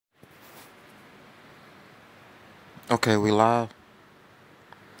Okay, we live.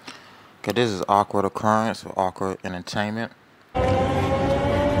 Okay, this is awkward occurrence or awkward entertainment. Please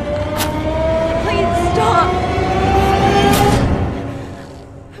stop!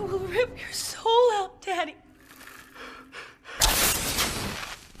 I will rip your soul out, Daddy.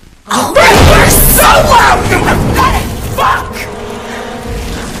 I'll rip your soul out, you pathetic fuck!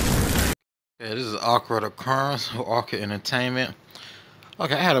 Yeah, this is awkward occurrence or awkward entertainment.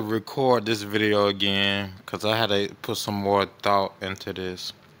 Okay, I had to record this video again because I had to put some more thought into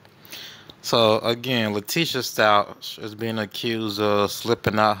this. So again, Letecia Stauch is being accused of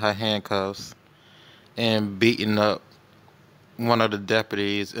slipping out her handcuffs and beating up one of the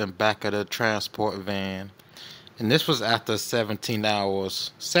deputies in back of the transport van. And this was after 17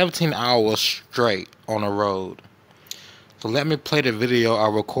 hours straight on the road. So let me play the video I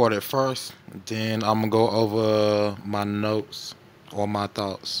recorded first, then I'm gonna go over my notes or my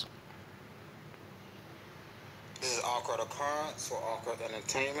thoughts. This is awkward occurrence or awkward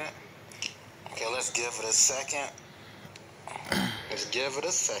entertainment. Okay, let's give it a second. Let's give it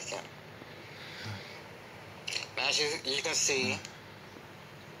a second. Now, as you can see,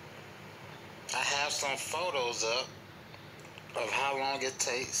 I have some photos up of how long it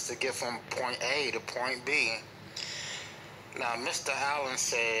takes to get from point A to point B. Now, Mr. Allen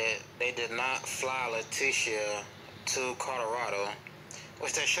said they did not fly Letecia to Colorado,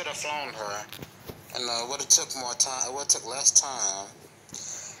 which they should have flown her, and would have took more time. It would have took less time,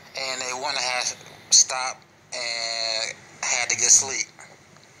 and they wouldn't have stopped and had to get sleep.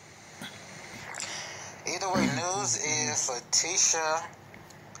 Either way, news is Letecia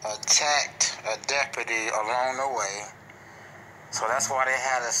attacked a deputy along the way, so that's why they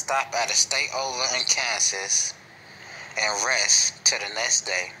had to stop at a stayover in Kansas and rest till the next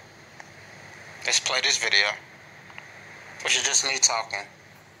day. Let's play this video, which is just me talking.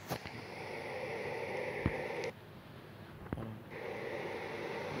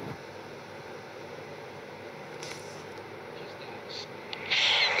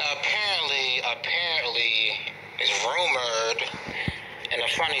 Now apparently, it's rumored in a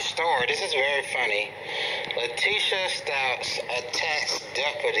funny story. This is very funny. Letecia Stauch attacks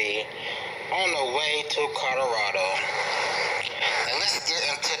deputy on the way to Colorado. And let's get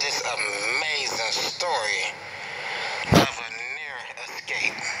into this amazing story of a near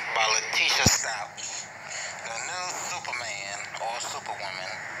escape by Letecia Stauch, the new Superman or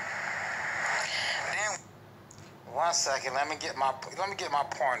Superwoman. Then, one second, let me get my pointer.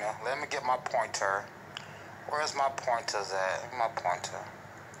 Let me get my pointer. Where's my pointers at? My pointer.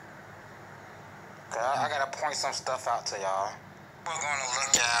 Okay, I gotta point some stuff out to y'all. We're gonna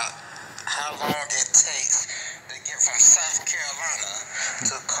look at how long it takes to get from South Carolina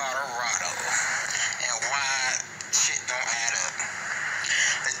to Colorado and why shit don't add up.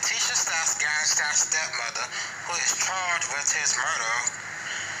 Letecia Stauch's stepmother, who is charged with his murder,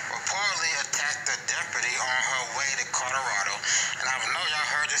 reportedly attacked the deputy on her way to Colorado. And I know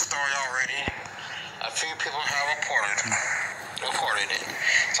y'all heard this story already. A few people have reported it.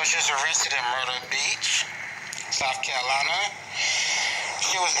 So she was arrested in Myrtle Beach, South Carolina.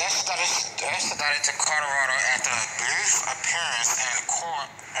 She was extradited to Colorado after a brief appearance in court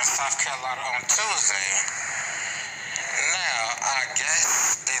in South Carolina on Tuesday. Now, I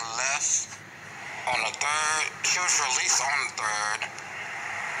guess they left on the 3rd. She was released on the 3rd.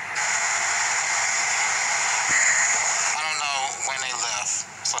 I don't know when they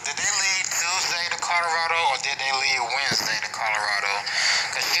left. So did they leave Tuesday to Colorado or did they leave Wednesday to Colorado?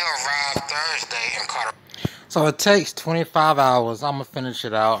 Because she arrived Thursday in Colorado. So it takes 25 hours. I'm going to finish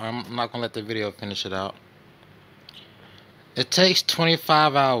it out. I'm not going to let the video finish it out. It takes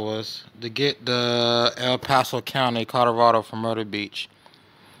 25 hours to get the El Paso County, Colorado from Myrtle Beach.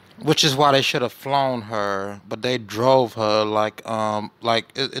 Which is why they should have flown her. But they drove her like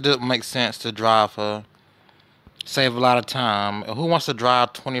it doesn't make sense to drive her. Save a lot of time. Who wants to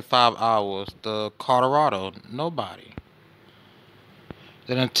drive 25 hours to Colorado? Nobody.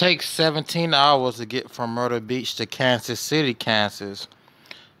 Then it takes 17 hours to get from Myrtle Beach to Kansas City, Kansas.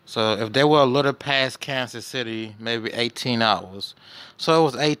 So if they were a little past Kansas City, maybe 18 hours. So it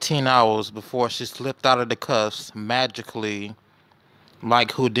was 18 hours before she slipped out of the cuffs magically,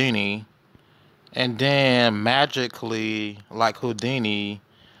 like Houdini. And then magically, like Houdini,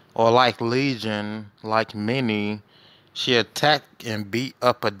 or like Legion, like Minnie, she attacked and beat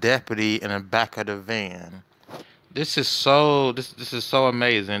up a deputy in the back of the van. This is so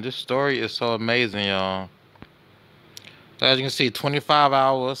amazing. This story is so amazing, y'all. So as you can see, 25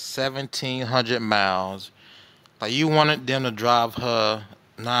 hours, 1,700 miles. Like, you wanted them to drive her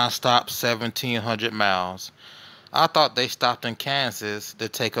non-stop 1,700 miles. I thought they stopped in Kansas to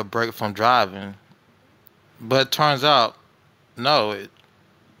take a break from driving. But turns out, no.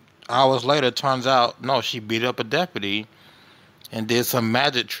 Hours later, turns out, no, she beat up a deputy and did some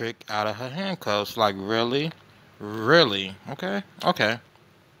magic trick out of her handcuffs. Like, really? Really? Okay, okay.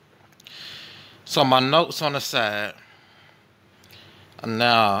 So my notes on the side.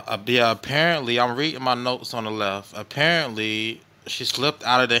 Now, yeah, apparently, I'm reading my notes on the left. Apparently, she slipped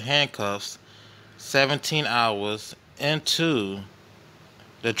out of the handcuffs 17 hours into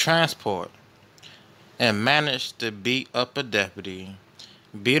the transport and managed to beat up a deputy.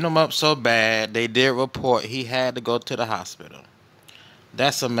 Beat him up so bad, they did report he had to go to the hospital.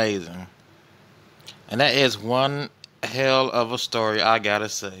 That's amazing. And that is one hell of a story, I gotta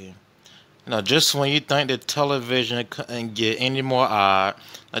say. You know, just when you think the television couldn't get any more odd,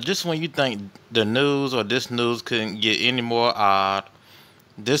 just when you think the news or this news couldn't get any more odd,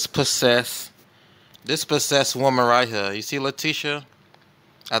 this possessed woman right here, you see Letecia?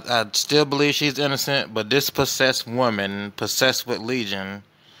 I still believe she's innocent, but this possessed woman, possessed with Legion,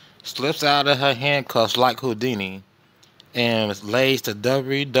 slips out of her handcuffs like Houdini and lays the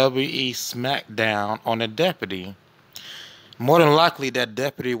WWE smackdown on the deputy. More than likely, that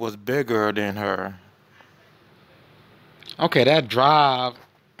deputy was bigger than her. Okay, that drive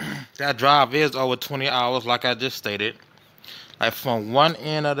is over 20 hours, like I just stated. Like from one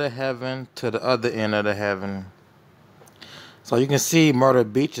end of the heaven to the other end of the heaven. So you can see Myrtle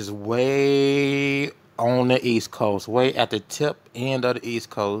Beach is way on the East Coast, way at the tip end of the East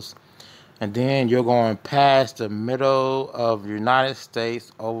Coast. And then you're going past the middle of the United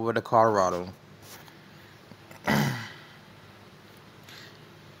States over to Colorado.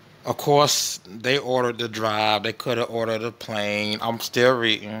 Of course, they ordered the drive. They could have ordered a plane. I'm still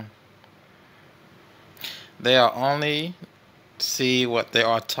reading. They'll only see what they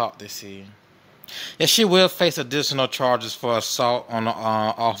are taught to see. Yeah, she will face additional charges for assault on the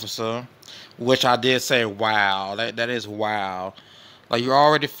officer, which I did say, wow. That is wow. Like, you're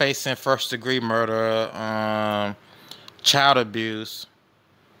already facing first-degree murder, child abuse,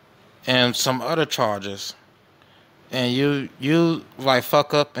 and some other charges. And you like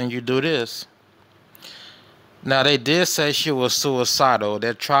fuck up and you do this. Now they did say she was suicidal.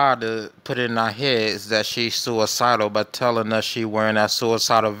 They tried to put it in our heads that she's suicidal by telling us she wearing that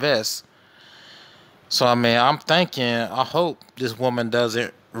suicidal vest. So I mean, I'm thinking, I hope this woman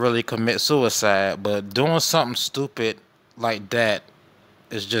doesn't really commit suicide, but doing something stupid like that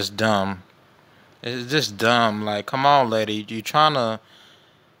is just dumb. It's just dumb. Like, come on, lady, you trying to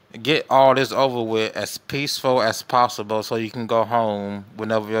get all this over with as peaceful as possible so you can go home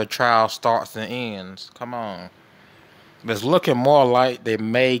whenever your trial starts and ends. Come on. But it's looking more like they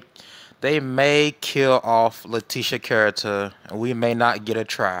may kill off Letecia's character and we may not get a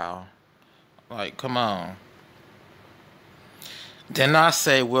trial. Like, come on. Then I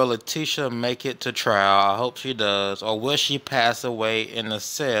say, will Letecia make it to trial? I hope she does. Or will she pass away in a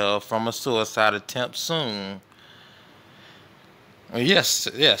cell from a suicide attempt soon? Yes,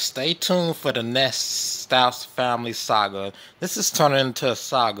 stay tuned for the next Stauch Family Saga. This is turning into a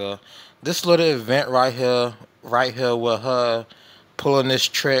saga. This little event right here with her pulling this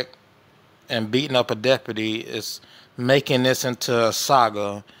trick and beating up a deputy is making this into a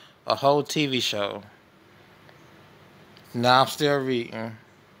saga, a whole TV show. Now I'm still reading.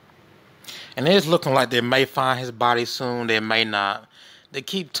 And it's looking like they may find his body soon, they may not. They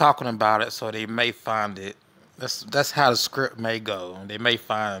keep talking about it, so they may find it. That's how the script may go. They may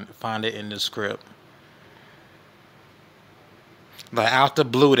find it in the script. Like out the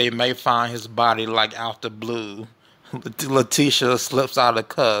blue, they may find his body like out the blue. Letecia slips out of the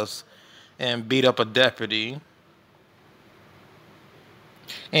cuffs and beat up a deputy.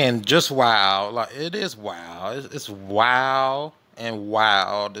 And just wow, like it is wow. It's wow and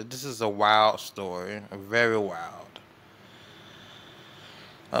wild. This is a wild story, very wild.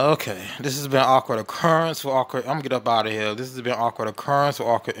 Okay, this has been Awkward Occurrence for Awkward. I'm gonna get up out of here. This has been Awkward Occurrence for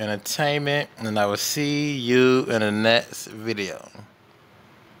Awkward Entertainment, and I will see you in the next video.